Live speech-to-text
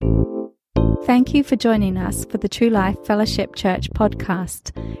Thank you for joining us for the True Life Fellowship Church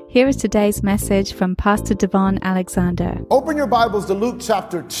podcast. Here is today's message from Pastor Devon Alexander. Open your Bibles to Luke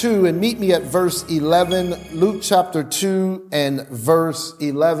chapter 2 and meet me at verse 11. Luke chapter 2 and verse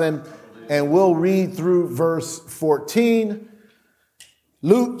 11. And we'll read through verse 14.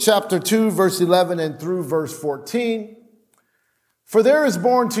 Luke chapter 2, verse 11 and through verse 14. For there is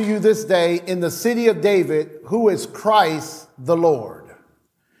born to you this day in the city of David, who is Christ the Lord.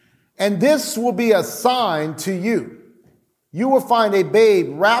 And this will be a sign to you. You will find a babe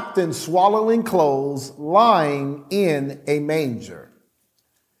wrapped in swaddling clothes, lying in a manger.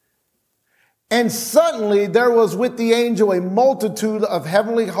 And suddenly there was with the angel a multitude of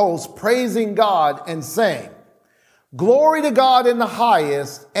heavenly hosts praising God and saying, Glory to God in the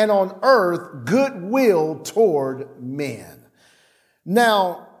highest, and on earth goodwill toward men.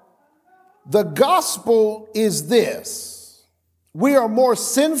 Now, the gospel is this. We are more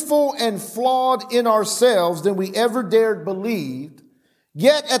sinful and flawed in ourselves than we ever dared believe.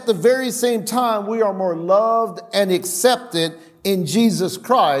 Yet at the very same time, we are more loved and accepted in Jesus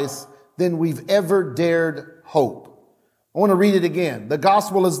Christ than we've ever dared hope. I want to read it again. The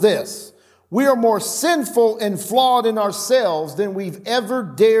gospel is this. We are more sinful and flawed in ourselves than we've ever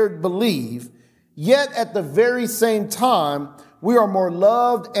dared believe. Yet at the very same time, we are more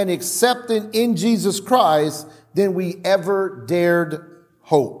loved and accepted in Jesus Christ than we ever dared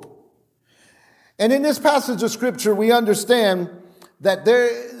hope. And in this passage of scripture, we understand that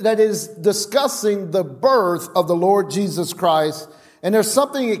that is discussing the birth of the Lord Jesus Christ. And there's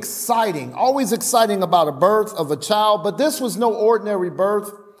something exciting, always exciting about a birth of a child, but this was no ordinary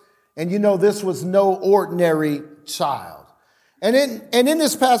birth. And you know, this was no ordinary child. And in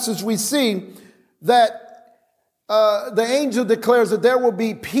this passage, we see that the angel declares that there will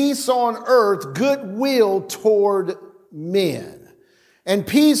be peace on earth, goodwill toward men. And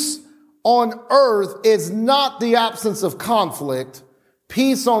peace on earth is not the absence of conflict.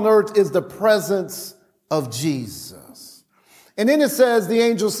 Peace on earth is the presence of Jesus. And then it says, the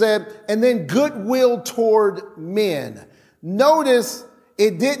angel said, and then goodwill toward men. Notice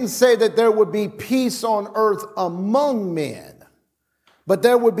it didn't say that there would be peace on earth among men, but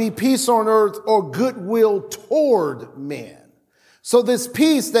there would be peace on earth or goodwill toward men. So this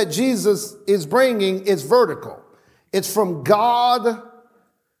peace that Jesus is bringing is vertical. It's from God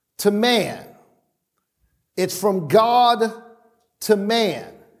to man. It's from God to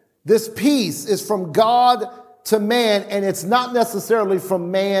man. This peace is from God to man, and it's not necessarily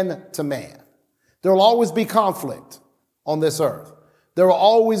from man to man. There will always be conflict on this earth. There will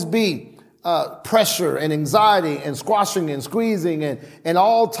always be pressure and anxiety and squashing and squeezing and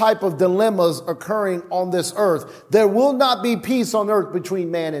all type of dilemmas occurring on this earth. There will not be peace on earth between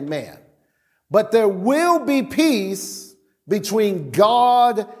man and man, but there will be peace between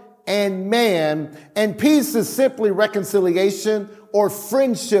God and man. And peace is simply reconciliation or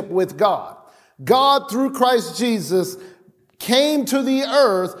friendship with God. God, through Christ Jesus, came to the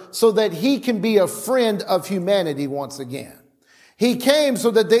earth so that he can be a friend of humanity once again. He came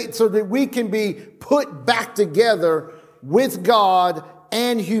so that we can be put back together with God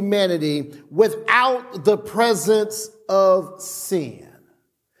and humanity without the presence of sin.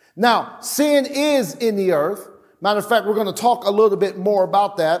 Now, sin is in the earth. Matter of fact, we're going to talk a little bit more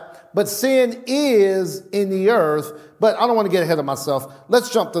about that. But sin is in the earth. But I don't want to get ahead of myself.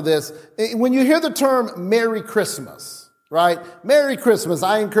 Let's jump to this. When you hear the term Merry Christmas, right? Merry Christmas.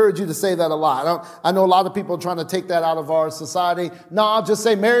 I encourage you to say that a lot. I know a lot of people are trying to take that out of our society. No, I'll just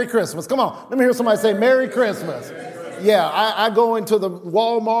say Merry Christmas. Come on. Let me hear somebody say Merry Christmas. Yeah, I go into the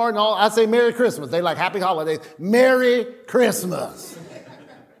Walmart and I say Merry Christmas. They like Happy Holidays. Merry Christmas.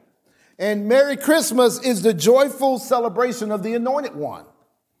 And Merry Christmas is the joyful celebration of the Anointed One.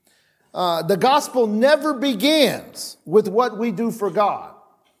 The gospel never begins with what we do for God.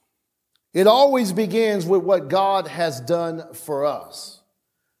 It always begins with what God has done for us.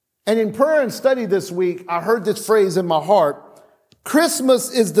 And in prayer and study this week, I heard this phrase in my heart. Christmas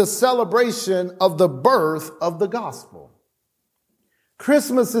is the celebration of the birth of the gospel.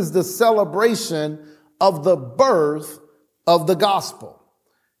 Christmas is the celebration of the birth of the gospel.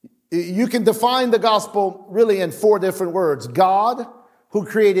 You can define the gospel really in four different words. God, who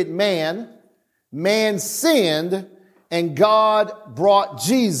created man, man sinned, and God brought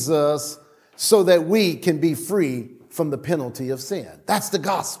Jesus so that we can be free from the penalty of sin. That's the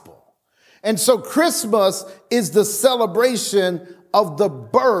gospel. And so Christmas is the celebration of the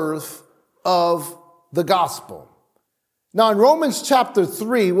birth of the gospel. Now in Romans chapter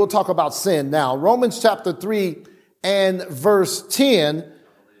 3, we'll talk about sin now. Romans chapter 3 and verse 10,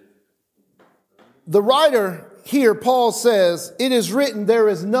 the writer here, Paul says, it is written, there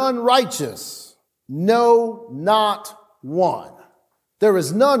is none righteous. no, not one. There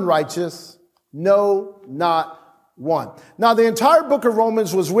is none righteous, no, not one. Now, the entire book of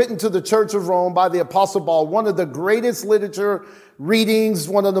Romans was written to the church of Rome by the Apostle Paul, one of the greatest literature readings,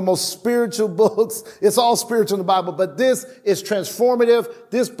 one of the most spiritual books. It's all spiritual in the Bible, but this is transformative.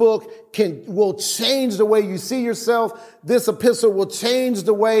 This book will change the way you see yourself. This epistle will change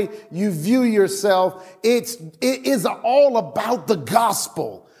the way you view yourself. It is all about the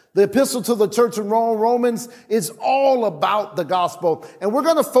gospel. The epistle to the church in Rome, Romans, is all about the gospel. And we're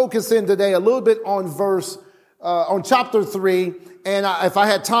going to focus in today a little bit on chapter 3. And if I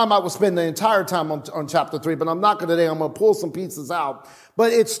had time, I would spend the entire time on chapter 3, but I'm not going to today. I'm going to pull some pieces out.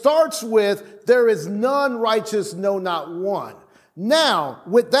 But it starts with, there is none righteous, no, not one. Now,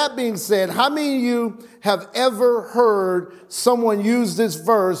 with that being said, how many of you have ever heard someone use this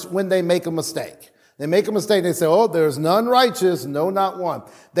verse when they make a mistake? They make a mistake. They say, oh, there's none righteous. No, not one.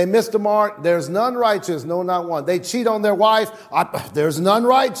 They missed the mark. There's none righteous. No, not one. They cheat on their wife. There's none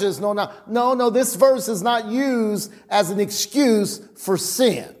righteous. No, not. No, this verse is not used as an excuse for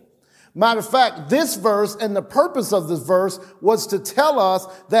sin. Matter of fact, this verse and the purpose of this verse was to tell us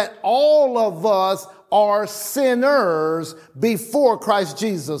that all of us are sinners before Christ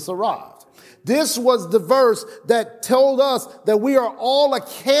Jesus arrived. This was the verse that told us that we are all a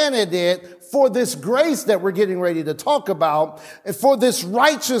candidate for this grace that we're getting ready to talk about, and for this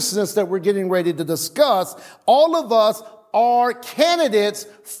righteousness that we're getting ready to discuss. All of us are candidates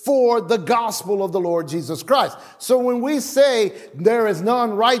for the gospel of the Lord Jesus Christ. So when we say there is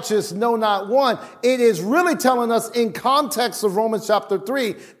none righteous, no, not one, it is really telling us in context of Romans chapter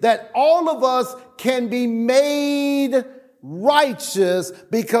 3 that all of us can be made righteous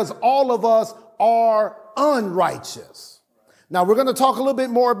because all of us are unrighteous. Now, we're going to talk a little bit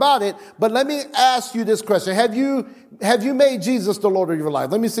more about it, but let me ask you this question. Have you made Jesus the Lord of your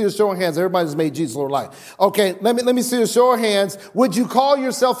life? Let me see a show of hands. Everybody's made Jesus the Lord of life. Okay, let me see a show of hands. Would you call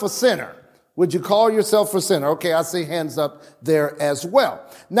yourself a sinner? Would you call yourself a sinner? Okay, I see hands up there as well.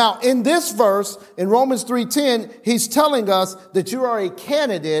 Now, in this verse, in Romans 3:10, he's telling us that you are a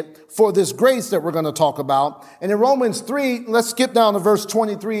candidate for this grace that we're going to talk about. And in Romans 3, let's skip down to verse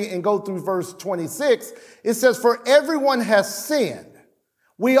 23 and go through verse 26. It says, for everyone has sinned.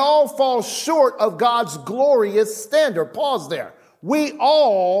 We all fall short of God's glorious standard. Pause there. We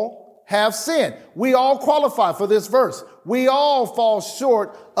all have sinned. We all qualify for this verse. We all fall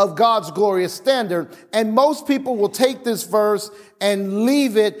short of God's glorious standard. And most people will take this verse and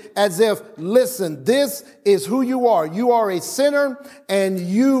leave it as if, listen, this is who you are. You are a sinner and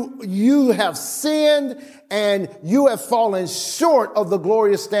you have sinned and you have fallen short of the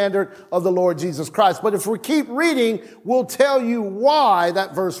glorious standard of the Lord Jesus Christ. But if we keep reading, we'll tell you why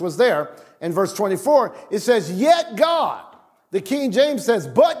that verse was there. In verse 24, it says, yet God, the King James says,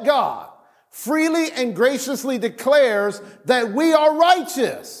 but God freely and graciously declares that we are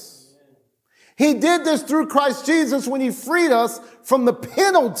righteous. He did this through Christ Jesus when he freed us from the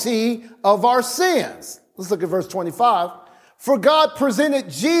penalty of our sins. Let's look at verse 25. For God presented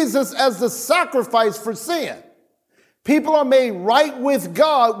Jesus as the sacrifice for sin. People are made right with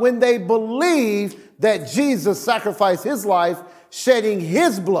God when they believe that Jesus sacrificed his life, shedding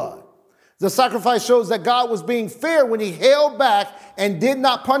his blood. The sacrifice shows that God was being fair when he held back and did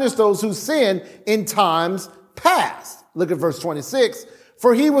not punish those who sinned in times past. Look at verse 26.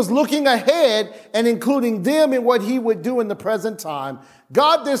 For he was looking ahead and including them in what he would do in the present time.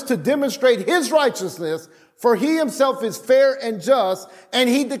 God did this to demonstrate his righteousness, for he himself is fair and just, and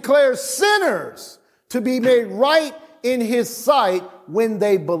he declares sinners to be made right in his sight when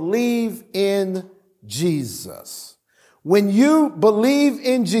they believe in Jesus. When you believe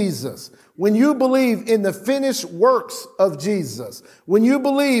in Jesus, when you believe in the finished works of Jesus, when you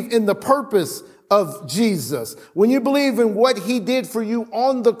believe in the purpose of Jesus, when you believe in what he did for you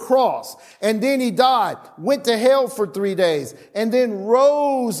on the cross, and then he died, went to hell for 3 days, and then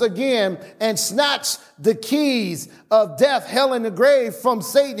rose again and snatched the keys of death, hell, and the grave from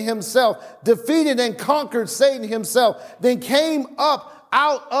Satan himself, defeated and conquered Satan himself, then came up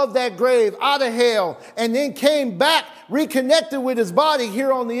out of that grave, out of hell, and then came back, reconnected with his body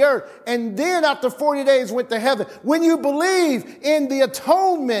here on the earth, and then after 40 days went to heaven. When you believe in the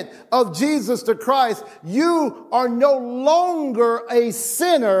atonement of Jesus the Christ, you are no longer a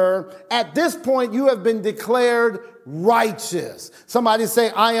sinner. At this point, you have been declared righteous. Somebody say,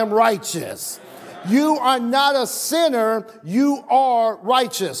 I am righteous. You are not a sinner. You are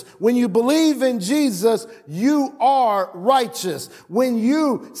righteous. When you believe in Jesus, you are righteous. When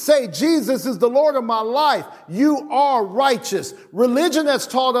you say Jesus is the Lord of my life, you are righteous. Religion has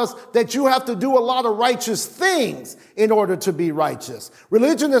taught us that you have to do a lot of righteous things in order to be righteous.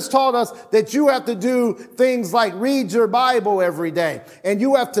 Religion has taught us that you have to do things like read your Bible every day, and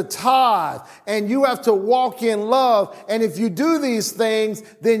you have to tithe, and you have to walk in love. And if you do these things,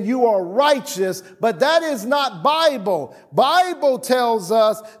 then you are righteous. But that is not Bible. Bible tells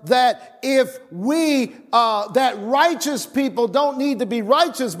us that if that righteous people don't need to be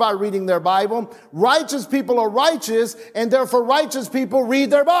righteous by reading their Bible. Righteous people are righteous, and therefore righteous people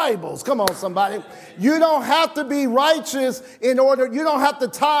read their Bibles. Come on, somebody. You don't have to be righteous you don't have to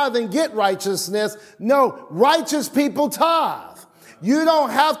tithe and get righteousness. No, righteous people tithe. You don't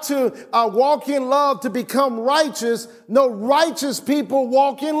have to walk in love to become righteous. No, righteous people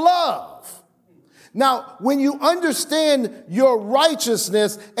walk in love. Now, when you understand your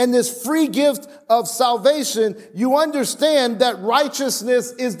righteousness and this free gift of salvation, you understand that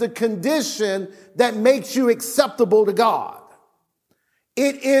righteousness is the condition that makes you acceptable to God.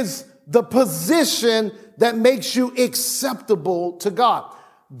 It is the position that makes you acceptable to God.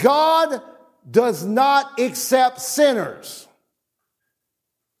 God does not accept sinners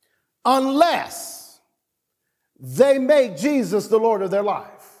unless they make Jesus the Lord of their life.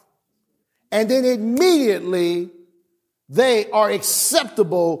 And then immediately they are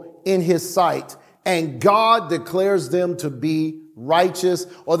acceptable in his sight. And God declares them to be righteous.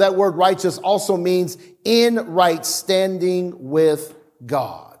 Or that word righteous also means in right standing with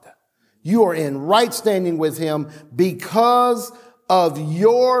God. You are in right standing with him because of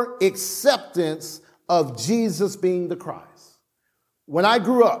your acceptance of Jesus being the Christ. When I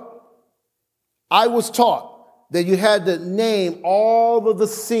grew up, I was taught that you had to name all of the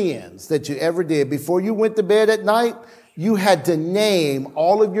sins that you ever did. Before you went to bed at night, you had to name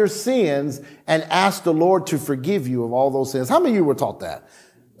all of your sins and ask the Lord to forgive you of all those sins. How many of you were taught that?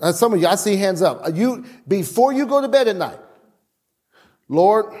 Some of you, I see hands up. Before you go to bed at night,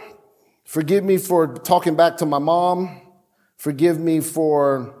 Lord, forgive me for talking back to my mom. Forgive me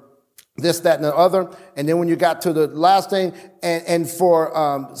for this, that, and the other. And then when you got to the last thing, and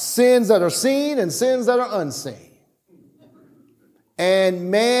for sins that are seen and sins that are unseen.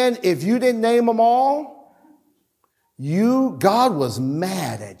 And man, if you didn't name them all, God was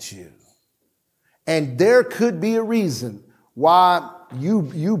mad at you. And there could be a reason why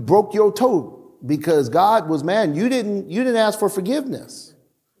you broke your toe, because God was mad. You didn't ask for forgiveness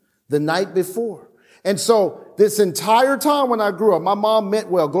the night before. And so this entire time when I grew up, my mom meant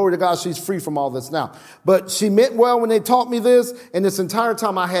well. Glory to God, she's free from all this now. But she meant well when they taught me this. And this entire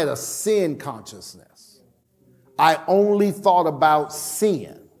time I had a sin consciousness. I only thought about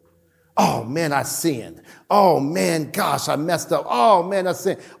sin. Oh, man, I sinned. Oh, man, gosh, I messed up. Oh, man, I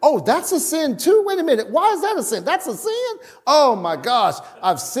sinned. Oh, that's a sin too? Wait a minute. Why is that a sin? That's a sin? Oh, my gosh,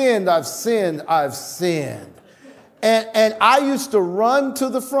 I've sinned. And I used to run to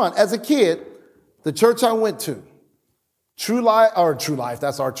the front as a kid. The church I went to, True Life,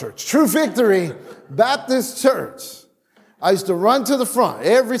 that's our church, True Victory Baptist Church. I used to run to the front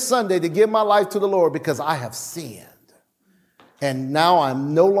every Sunday to give my life to the Lord because I have sinned. And now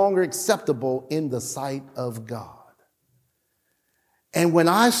I'm no longer acceptable in the sight of God. And when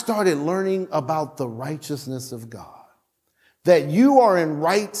I started learning about the righteousness of God, that you are in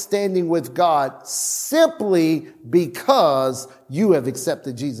right standing with God simply because you have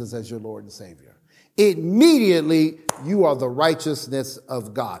accepted Jesus as your Lord and Savior. Immediately, you are the righteousness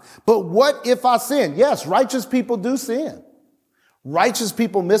of God. But what if I sin? Yes, righteous people do sin. Righteous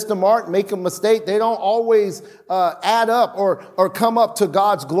people miss the mark, make a mistake. They don't always add up or come up to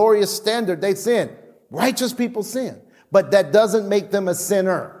God's glorious standard. They sin. Righteous people sin. But that doesn't make them a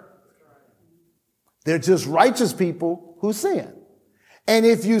sinner. They're just righteous people who sin. And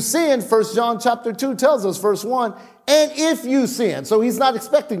if you sin, 1 John chapter 2 tells us, verse 1, and if you sin. So he's not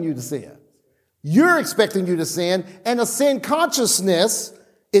expecting you to sin. You're expecting you to sin, and a sin consciousness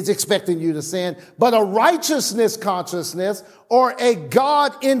is expecting you to sin, but a righteousness consciousness or a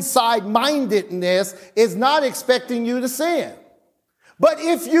God inside mindedness is not expecting you to sin. But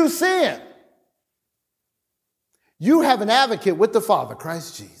if you sin, you have an advocate with the Father,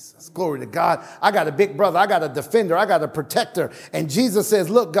 Christ Jesus. Glory to God. I got a big brother. I got a defender. I got a protector. And Jesus says,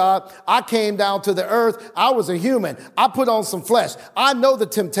 look, God, I came down to the earth. I was a human. I put on some flesh. I know the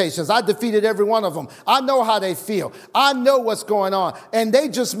temptations. I defeated every one of them. I know how they feel. I know what's going on. And they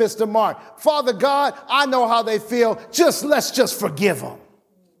just missed the mark. Father God, I know how they feel. Let's just forgive them.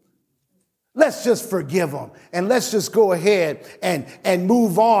 Let's just forgive them and let's just go ahead and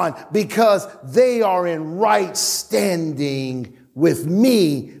move on because they are in right standing with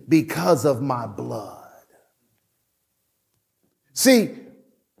me because of my blood. See,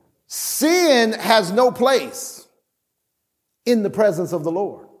 sin has no place in the presence of the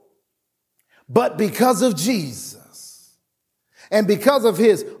Lord. But because of Jesus and because of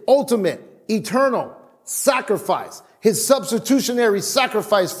his ultimate, eternal sacrifice, his substitutionary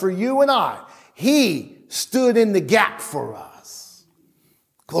sacrifice for you and I, he stood in the gap for us.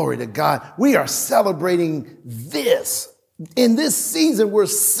 Glory to God. We are celebrating this. In this season, we're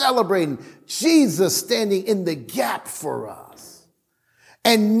celebrating Jesus standing in the gap for us.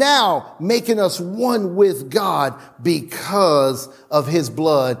 And now making us one with God because of his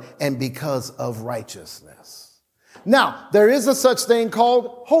blood and because of righteousness. Now, there is a such thing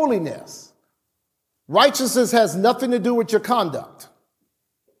called holiness. Righteousness has nothing to do with your conduct.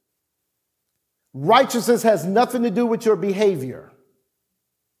 Righteousness has nothing to do with your behavior.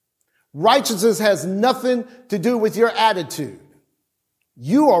 Righteousness has nothing to do with your attitude.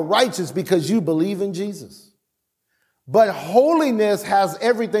 You are righteous because you believe in Jesus. But holiness has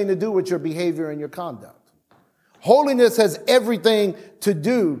everything to do with your behavior and your conduct. Holiness has everything to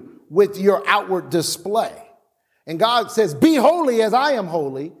do with your outward display. And God says, be holy as I am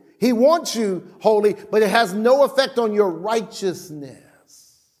holy. He wants you holy, but it has no effect on your righteousness.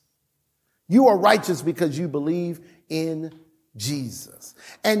 You are righteous because you believe in Jesus.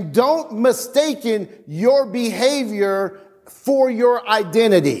 And don't mistake your behavior for your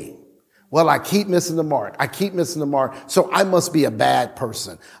identity. Well, I keep missing the mark. I keep missing the mark. So I must be a bad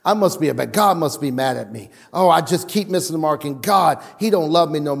person. God must be mad at me. Oh, I just keep missing the mark. And God, he don't love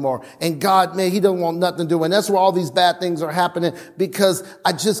me no more. And God, man, he don't want nothing to do. And that's where all these bad things are happening because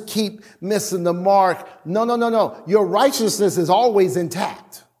I just keep missing the mark. No. Your righteousness is always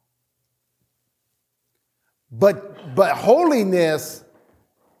intact. But holiness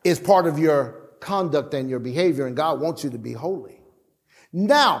is part of your conduct and your behavior. And God wants you to be holy.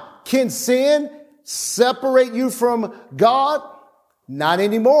 Now, can sin separate you from God? Not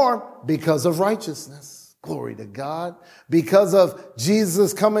anymore because of righteousness. Glory to God. Because of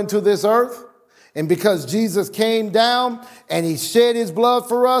Jesus coming to this earth and because Jesus came down and he shed his blood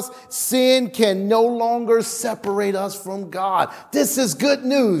for us, sin can no longer separate us from God. This is good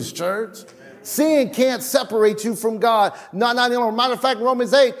news, church. Sin can't separate you from God. Not anymore. Matter of fact,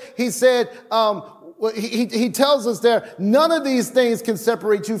 Romans 8, he said, he tells us there, none of these things can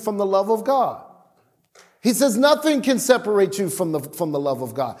separate you from the love of God. He says nothing can separate you from the love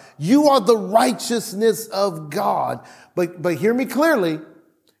of God. You are the righteousness of God. But hear me clearly,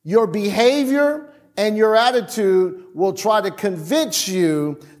 your behavior and your attitude will try to convince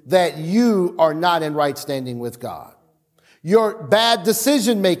you that you are not in right standing with God. Your bad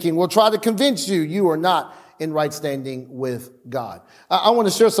decision making will try to convince you are not in right standing with God. I want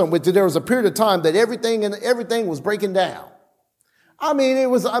to share something with you. There was a period of time that everything was breaking down.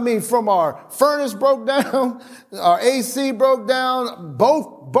 From our furnace broke down, our AC broke down,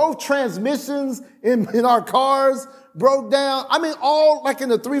 both transmissions in our cars broke down. All like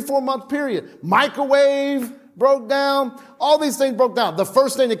in a 3-4 month period. Microwave broke down. All these things broke down. The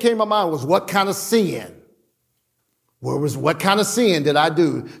first thing that came to my mind was what kind of sin? What kind of sin did I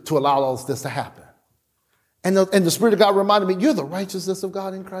do to allow all this to happen? And the Spirit of God reminded me, you're the righteousness of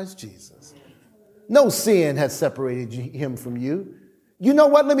God in Christ Jesus. No sin has separated him from you. You know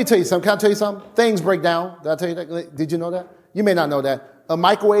what? Let me tell you something. Can I tell you something? Things break down. Did I tell you that? Did you know that? You may not know that.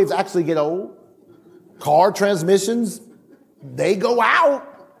 Microwaves actually get old. Car transmissions, they go out.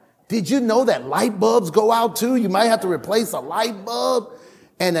 Did you know that light bulbs go out too? You might have to replace a light bulb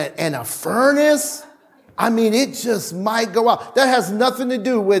and a furnace. It just might go out. That has nothing to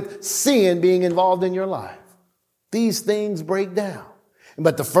do with sin being involved in your life. These things break down.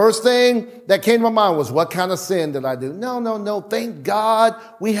 But the first thing that came to my mind was, what kind of sin did I do? No. Thank God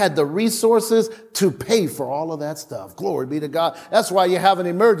we had the resources to pay for all of that stuff. Glory be to God. That's why you have an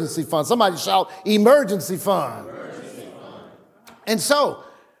emergency fund. Somebody shout, emergency fund. Emergency fund. And so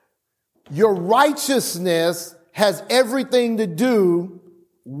your righteousness has everything to do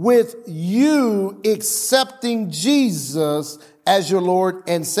with you accepting Jesus as your Lord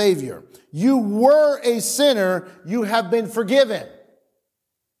and Savior. You were a sinner. You have been forgiven.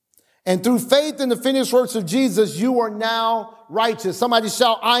 And through faith in the finished works of Jesus, you are now righteous. Somebody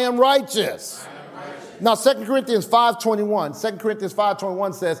shout, I am righteous. Now, 2 Corinthians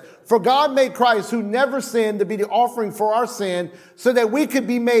 5:21 says, for God made Christ, who never sinned, to be the offering for our sin, so that we could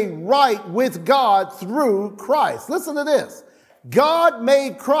be made right with God through Christ. Listen to this. God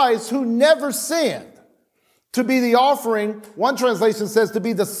made Christ, who never sinned, to be the offering. One translation says to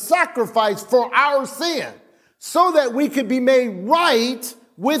be the sacrifice for our sin, so that we could be made right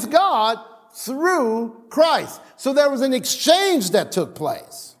with God through Christ. So there was an exchange that took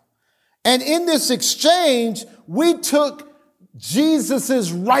place. And in this exchange, we took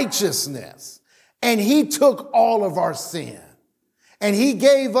Jesus's righteousness and he took all of our sin. And he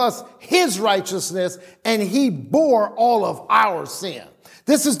gave us his righteousness and he bore all of our sin.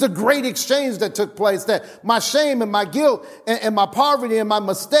 This is the great exchange that took place, that my shame and my guilt and my poverty and my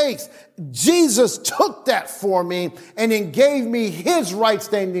mistakes, Jesus took that for me and then gave me his right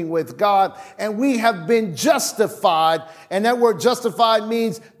standing with God. And we have been justified. And that word justified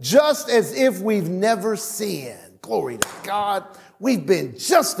means just as if we've never sinned. Glory to God. We've been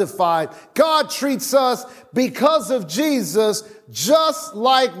justified. God treats us because of Jesus just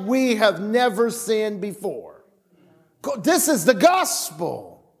like we have never sinned before. This is the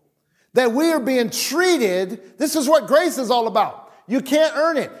gospel, that we are being treated. This is what grace is all about. You can't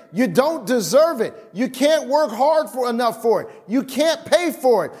earn it. You don't deserve it. You can't work hard enough for it. You can't pay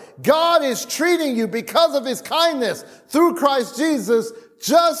for it. God is treating you because of his kindness through Christ Jesus,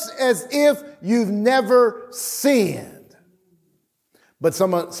 just as if you've never sinned. But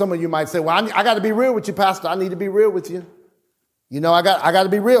some of you might say, well, I got to be real with you, Pastor. I need to be real with you. You know, I got to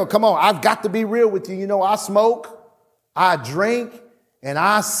be real. Come on. I've got to be real with you. You know, I smoke, I drink, and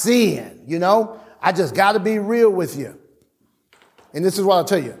I sin. You know, I just got to be real with you. And this is what I'll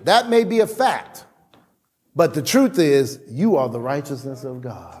tell you. That may be a fact, but the truth is you are the righteousness of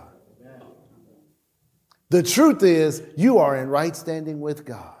God. The truth is you are in right standing with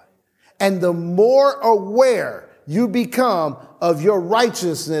God. And the more aware you become of your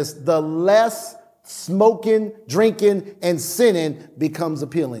righteousness, the less smoking, drinking, and sinning becomes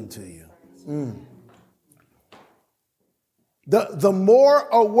appealing to you. The more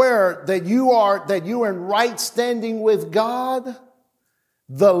aware that you're in right standing with God,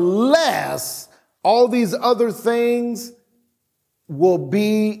 the less all these other things will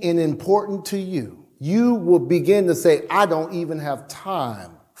be important to you. You will begin to say, I don't even have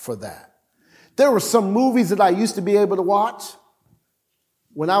time for that. There were some movies that I used to be able to watch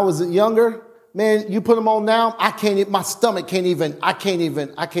when I was younger. Man, you put them on now, my stomach can't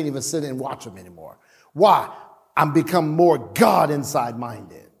even sit and watch them anymore. Why? I'm become more God inside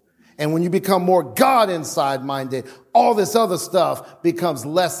minded. And when you become more God inside minded, all this other stuff becomes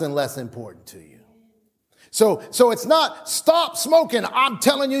less and less important to you. So it's not stop smoking. I'm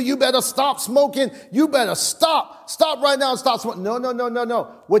telling you, you better stop smoking. You better stop right now and stop smoking.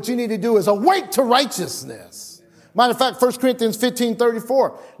 No. What you need to do is awake to righteousness. Matter of fact, 1 Corinthians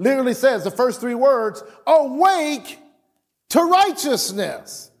 15:34 literally says the first three words, awake to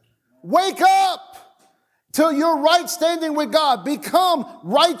righteousness. Wake up till you're right standing with God. Become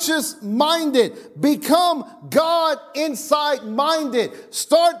righteous minded. Become God inside minded.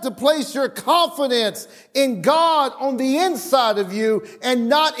 Start to place your confidence in God on the inside of you and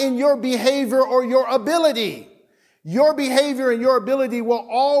not in your behavior or your ability. Your behavior and your ability will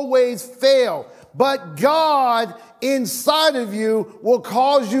always fail, but God inside of you will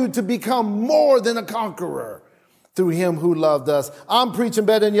cause you to become more than a conqueror through him who loved us. I'm preaching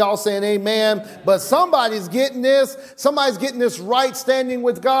better than y'all saying amen, but somebody's getting this. Somebody's getting this right standing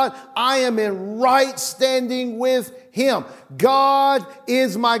with God. I am in right standing with him. God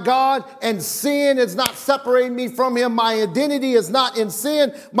is my God, and sin is not separating me from him. My identity is not in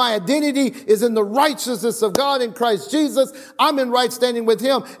sin. My identity is in the righteousness of God in Christ Jesus. I'm in right standing with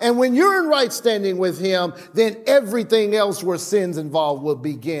him. And when you're in right standing with him, then everything else where sin's involved will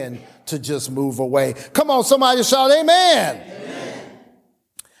begin to just move away. Come on, somebody shout amen. Amen.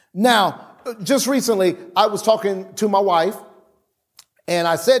 Now, just recently, I was talking to my wife, and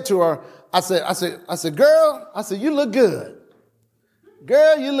I said to her, I said, girl, you look good.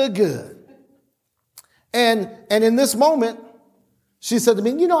 Girl, you look good. And in this moment, she said to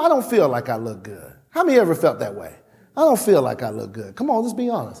me, you know, I don't feel like I look good. How many ever felt that way? I don't feel like I look good. Come on, let's be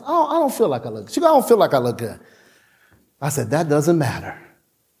honest. I don't feel like I look good. She goes, I don't feel like I look good. I said, that doesn't matter.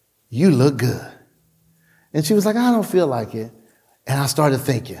 You look good. And she was like, I don't feel like it. And I started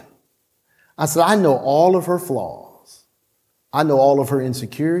thinking. I said, I know all of her flaws. I know all of her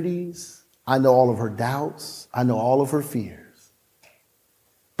insecurities. I know all of her doubts. I know all of her fears.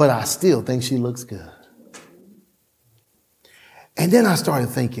 But I still think she looks good. And then I started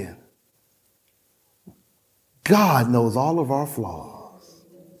thinking, God knows all of our flaws.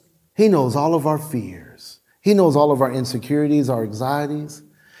 He knows all of our fears. He knows all of our insecurities, our anxieties.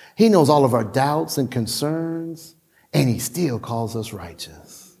 He knows all of our doubts and concerns, and he still calls us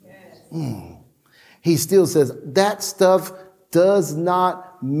righteous. He still says, that stuff does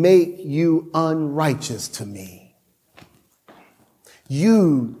not make you unrighteous to me.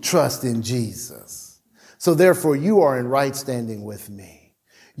 You trust in Jesus. So therefore you are in right standing with me.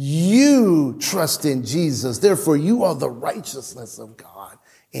 You trust in Jesus. Therefore you are the righteousness of God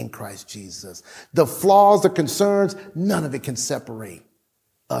in Christ Jesus. The flaws, the concerns, none of it can separate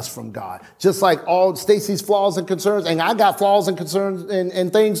us from God. Just like all Stacy's flaws and concerns, and I got flaws and concerns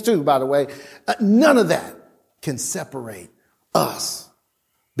and things too, by the way. None of that can separate us.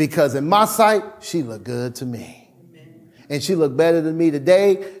 Because in my sight, she looked good to me. Amen. And she looked better to me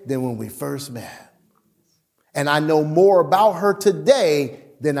today than when we first met. And I know more about her today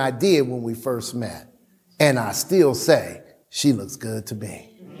than I did when we first met. And I still say, she looks good to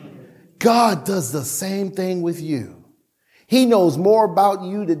me. Amen. God does the same thing with you. He knows more about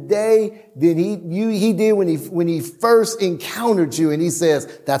you today than he did when he first encountered you. And he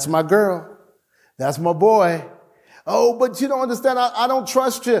says, that's my girl. That's my boy. Oh, but you don't understand. I don't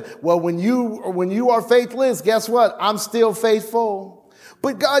trust you. Well, when you are faithless, guess what? I'm still faithful.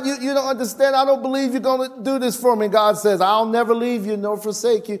 But God, you don't understand. I don't believe you're going to do this for me. God says, I'll never leave you nor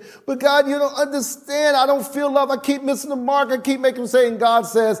forsake you. But God, you don't understand. I don't feel love. I keep missing the mark. I keep making mistakes. And God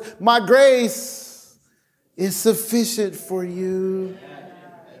says, my grace is sufficient for you.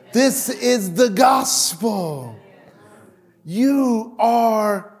 This is the gospel. You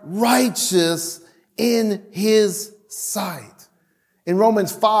are righteous in his sight. In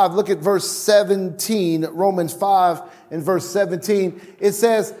Romans 5, look at verse 17. Romans 5 and verse 17, it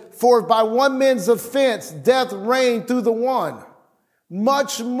says, for by one man's offense, death reigned through the one.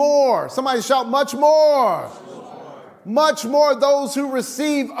 Much more. Somebody shout, much more. Much more those who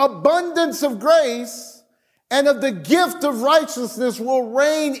receive abundance of grace and of the gift of righteousness will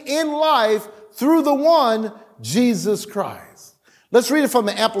reign in life through the one, Jesus Christ. Let's read it from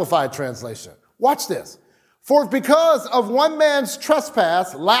the Amplified translation. Watch this. For because of one man's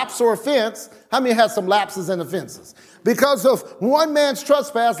trespass, lapse or offense, how many has some lapses and offenses? Because of one man's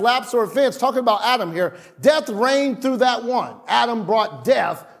trespass, lapse or offense, talking about Adam here, death reigned through that one. Adam brought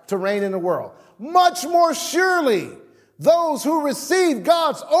death to reign in the world. Much more surely, those who receive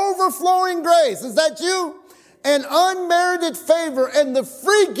God's overflowing grace, is that you? And unmerited favor and the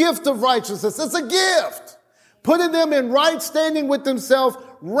free gift of righteousness. It's a gift. Putting them in right standing with themselves,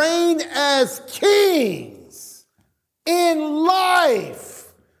 reign as kings in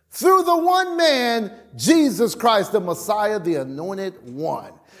life through the one man, Jesus Christ, the Messiah, the anointed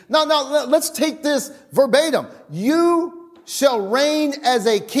one. Now, let's take this verbatim. You shall reign as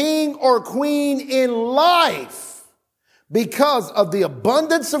a king or queen in life because of the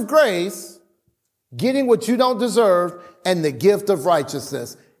abundance of grace, getting what you don't deserve, and the gift of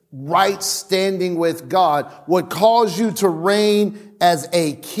righteousness. Right standing with God would cause you to reign as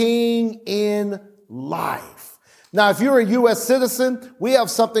a king in life. Now, if you're a U.S. citizen, we have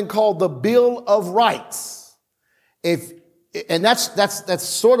something called the Bill of Rights. And that's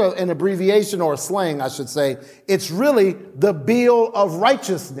sort of an abbreviation or a slang, I should say. It's really the Bill of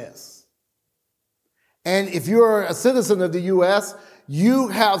Righteousness. And if you're a citizen of the U.S., you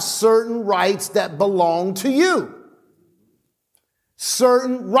have certain rights that belong to you.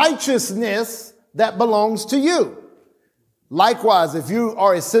 Certain righteousness that belongs to you. Likewise, if you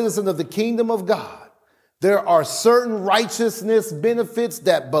are a citizen of the kingdom of God, there are certain righteousness benefits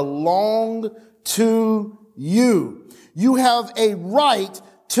that belong to you. You have a right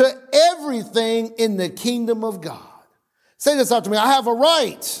to everything in the kingdom of God. Say this out to me. I have a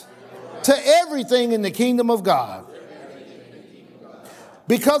right to everything in the kingdom of God.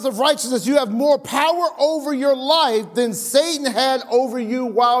 Because of righteousness, you have more power over your life than Satan had over you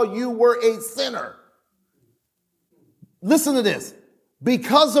while you were a sinner. Listen to this.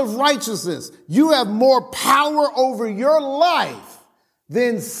 Because of righteousness, you have more power over your life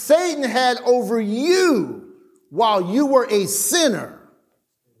than Satan had over you while you were a sinner.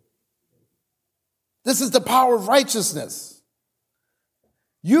 This is the power of righteousness.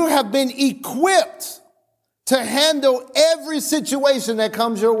 You have been equipped to handle every situation that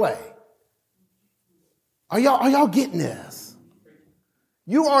comes your way. Are y'all getting this?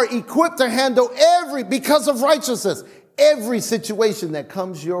 You are equipped to handle because of righteousness, every situation that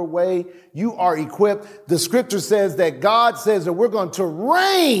comes your way, you are equipped. The scripture says that God says that we're going to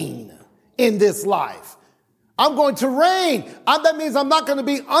reign in this life. I'm going to reign. That means I'm not going to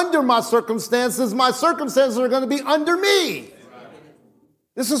be under my circumstances. My circumstances are going to be under me.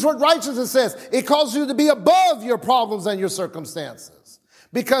 This is what righteousness says. It calls you to be above your problems and your circumstances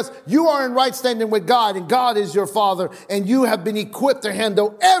because you are in right standing with God and God is your Father and you have been equipped to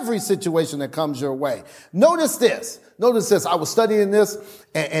handle every situation that comes your way. Notice this. I was studying this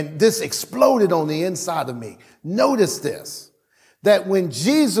and this exploded on the inside of me. Notice this. that when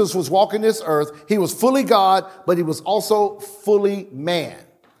Jesus was walking this earth, he was fully God, but he was also fully man.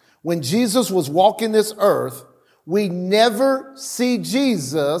 When Jesus was walking this earth, we never see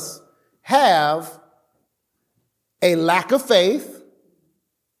Jesus have a lack of faith.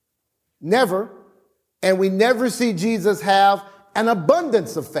 Never. And we never see Jesus have an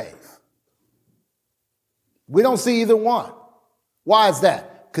abundance of faith. We don't see either one. Why is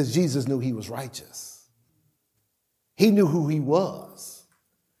that? Because Jesus knew he was righteous. He knew who he was.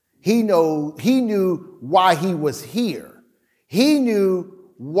 He knew why he was here. He knew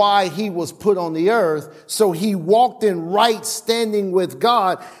why he was put on the earth. So he walked in right standing with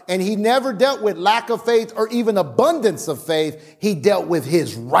God, and he never dealt with lack of faith or even abundance of faith. He dealt with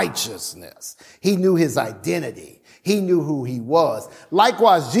his righteousness. He knew his identity. He knew who he was.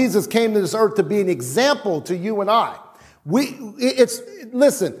 Likewise, Jesus came to this earth to be an example to you and I.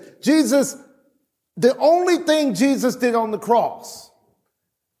 Listen, Jesus, the only thing Jesus did on the cross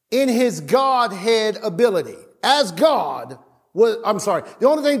in his Godhead ability as God the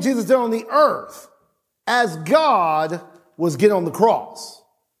only thing Jesus did on the earth as God was get on the cross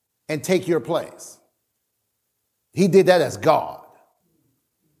and take your place. He did that as God.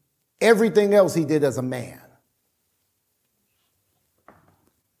 Everything else he did as a man.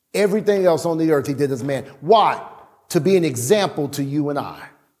 Everything else on the earth he did as a man. Why? To be an example to you and I.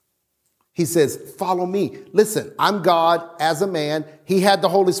 He says, follow me. Listen, I'm God as a man. He had the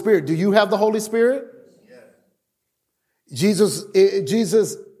Holy Spirit. Do you have the Holy Spirit? Jesus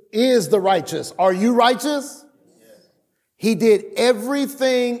is the righteous. Are you righteous? Yes. He did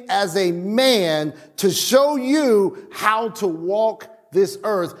everything as a man to show you how to walk this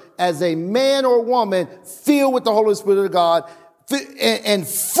earth as a man or woman filled with the Holy Spirit of God and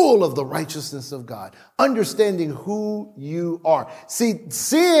full of the righteousness of God, understanding who you are. See,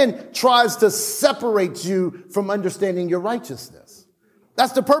 sin tries to separate you from understanding your righteousness.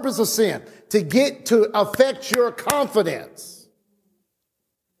 That's the purpose of sin, to affect your confidence.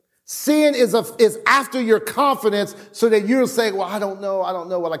 Sin is after your confidence so that you'll say, well, I don't know.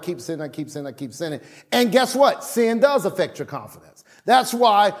 Well, I keep sinning. And guess what? Sin does affect your confidence. That's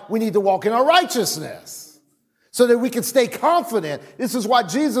why we need to walk in our righteousness so that we can stay confident. This is why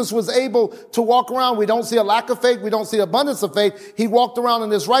Jesus was able to walk around. We don't see a lack of faith. We don't see abundance of faith. He walked around in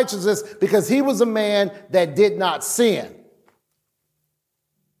this righteousness because he was a man that did not sin.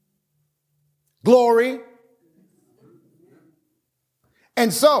 Glory.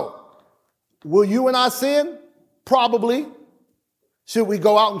 And so, will you and I sin? Probably. Should we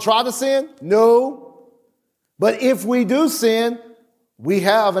go out and try to sin? No. But if we do sin, we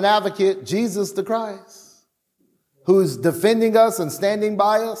have an advocate, Jesus the Christ, who's defending us and standing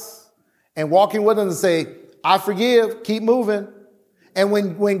by us and walking with us and say, I forgive, keep moving. And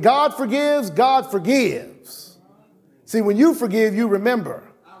when God forgives, God forgives. See, when you forgive, you remember.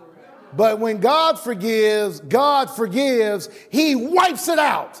 But when God forgives, he wipes it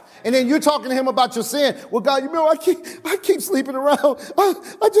out. And then you're talking to him about your sin. Well, God, you know, I keep sleeping around.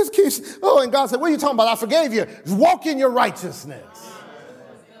 I just keep, and God said, what are you talking about? I forgave you. Walk in your righteousness.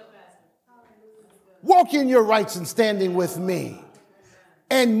 Walk in your righteousness, standing with me.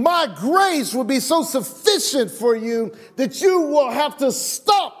 And my grace will be so sufficient for you that you will have to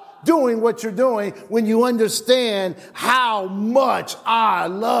stop doing what you're doing when you understand how much I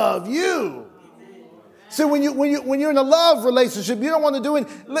love you. See, when you're in a love relationship, you don't want to do it.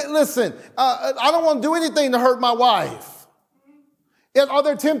 Listen, I don't want to do anything to hurt my wife. Are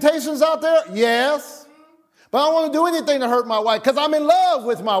there temptations out there? Yes. But I don't want to do anything to hurt my wife because I'm in love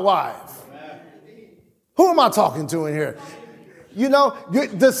with my wife. Who am I talking to in here? You know,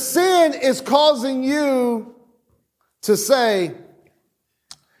 the sin is causing you to say,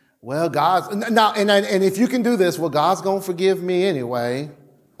 well, God's now, and if you can do this, well, God's going to forgive me anyway.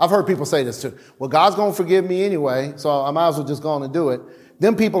 I've heard people say this too. Well, God's going to forgive me anyway, so I might as well just go on and do it.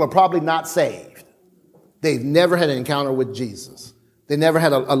 Them people are probably not saved. They've never had an encounter with Jesus. They never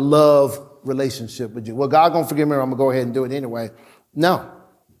had a love relationship with you. Well, God's going to forgive me, or I'm going to go ahead and do it anyway. No.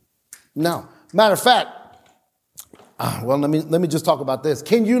 Matter of fact, well, let me just talk about this.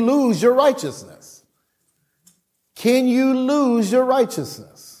 Can you lose your righteousness? Can you lose your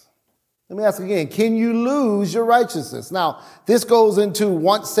righteousness? Let me ask again, can you lose your righteousness? Now, this goes into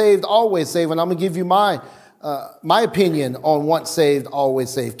once saved, always saved, and I'm going to give you my opinion on once saved, always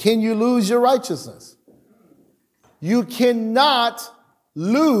saved. Can you lose your righteousness? You cannot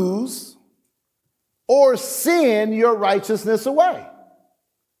lose or sin your righteousness away.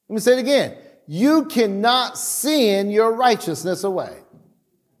 Let me say it again. You cannot sin your righteousness away.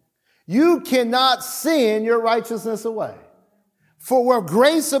 You cannot sin your righteousness away. For where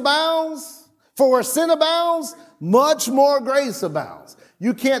grace abounds, for where sin abounds, much more grace abounds.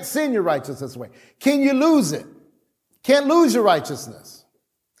 You can't sin your righteousness away. Can you lose it? Can't lose your righteousness.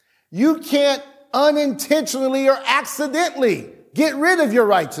 You can't unintentionally or accidentally get rid of your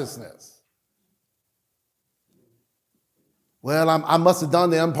righteousness. Well, I must have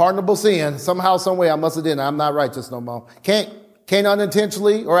done the unpardonable sin. Somehow, some way I must have done it. I'm not righteous no more. Can't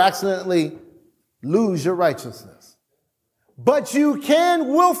unintentionally or accidentally lose your righteousness. But you can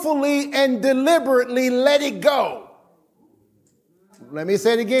willfully and deliberately let it go. Let me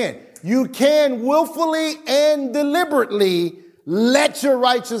say it again. You can willfully and deliberately let your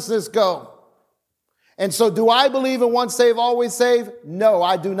righteousness go. And so do I believe in once saved, always saved? No,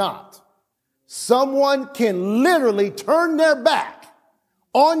 I do not. Someone can literally turn their back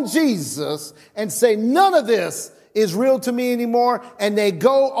on Jesus and say, none of this is real to me anymore. And they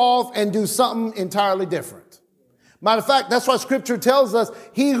go off and do something entirely different. Matter of fact, that's why scripture tells us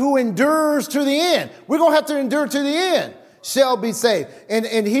he who endures to the end, we're going to have to endure to the end, shall be saved.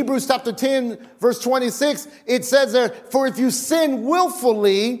 In Hebrews chapter 10, verse 26, it says there, for if you sin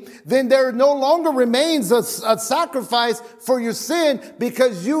willfully, then there no longer remains a sacrifice for your sin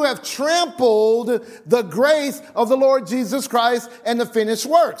because you have trampled the grace of the Lord Jesus Christ and the finished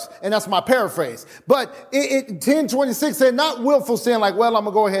works. And that's my paraphrase. But 10:26 said not willful sin, like, well, I'm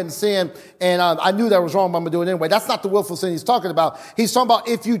going to go ahead and sin. And I knew that was wrong, but I'm going to do it anyway. That's not the willful sin he's talking about. He's talking about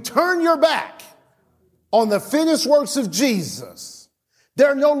if you turn your back on the finished works of Jesus,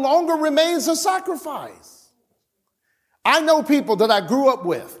 there no longer remains a sacrifice. I know people that I grew up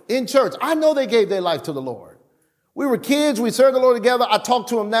with in church. I know they gave their life to the Lord. We were kids. We served the Lord together. I talk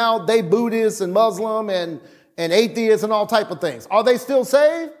to them now. They Buddhists and Muslim and atheists and all type of things. Are they still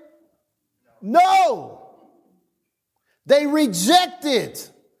saved? No. They rejected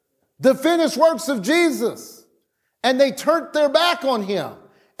the finished works of Jesus and they turned their back on him.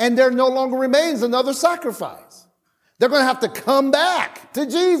 And there no longer remains another sacrifice. They're going to have to come back to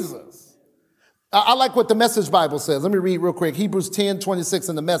Jesus. I like what the Message Bible says. Let me read real quick. Hebrews 10:26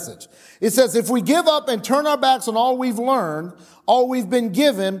 in the Message. It says, if we give up and turn our backs on all we've learned, all we've been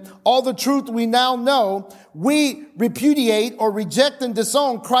given, all the truth we now know, we repudiate or reject and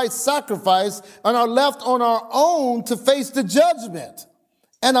disown Christ's sacrifice and are left on our own to face the judgment.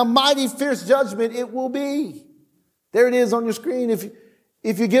 And a mighty fierce judgment it will be. There it is on your screen.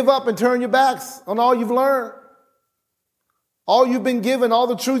 If you give up and turn your backs on all you've learned, all you've been given, all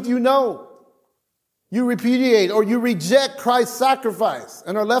the truth you know, you repudiate or you reject Christ's sacrifice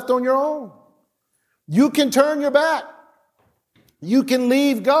and are left on your own. You can turn your back. You can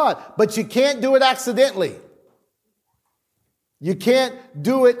leave God, but you can't do it accidentally. You can't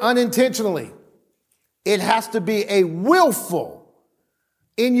do it unintentionally. It has to be a willful.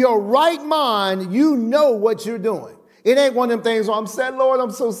 In your right mind, you know what you're doing. It ain't one of them things where I'm sad, Lord, I'm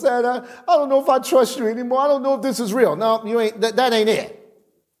so sad. I don't know if I trust you anymore. I don't know if this is real. No, you ain't. That ain't it.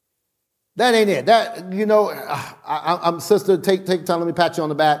 That ain't it. That, you know, I'm sister, take time, let me pat you on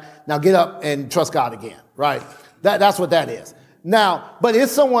the back. Now get up and trust God again, right? That's what that is. Now, but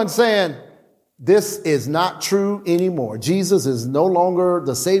it's someone saying, this is not true anymore. Jesus is no longer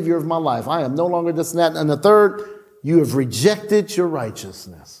the Savior of my life. I am no longer this and that. And the third, you have rejected your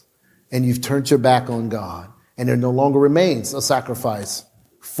righteousness and you've turned your back on God. And there no longer remains a sacrifice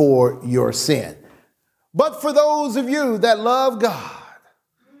for your sin. But for those of you that love God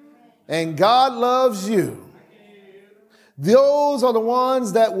and God loves you, those are the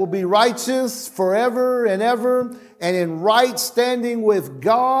ones that will be righteous forever and ever and in right standing with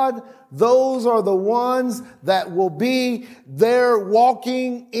God. Those are the ones that will be there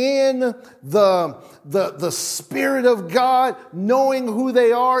walking in the Spirit of God, knowing who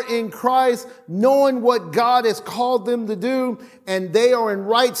they are in Christ, knowing what God has called them to do, and they are in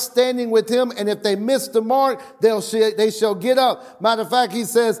right standing with Him. And if they miss the mark, they shall get up. Matter of fact, He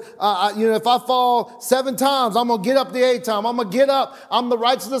says, if I fall 7 times, I'm going to get up the 8th time. I'm going to get up. I'm the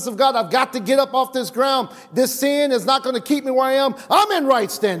righteousness of God. I've got to get up off this ground. This sin is not going to keep me where I am. I'm in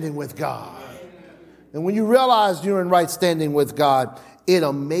right standing with God. And when you realize you're in right standing with God,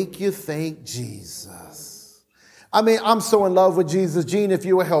 it'll make you thank Jesus. I mean, I'm so in love with Jesus. Gene, if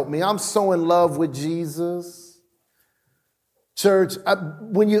you will help me, I'm so in love with Jesus. Church,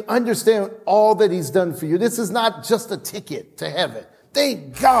 when you understand all that He's done for you, this is not just a ticket to heaven.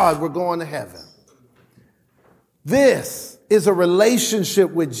 Thank God we're going to heaven. This is a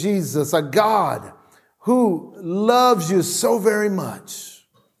relationship with Jesus, a God who loves you so very much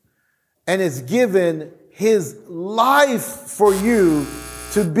and has given His life for you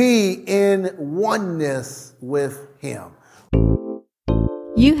to be in oneness with Him.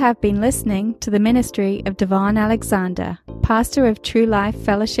 You have been listening to the ministry of Devon Alexander, pastor of True Life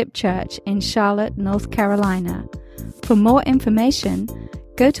Fellowship Church in Charlotte, North Carolina. For more information,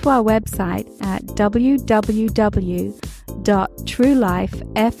 go to our website at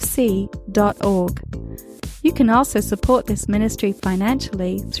www.truelifefc.org. You can also support this ministry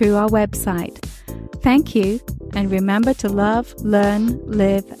financially through our website. Thank you, and remember to love, learn,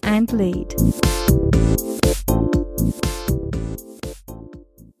 live, and lead.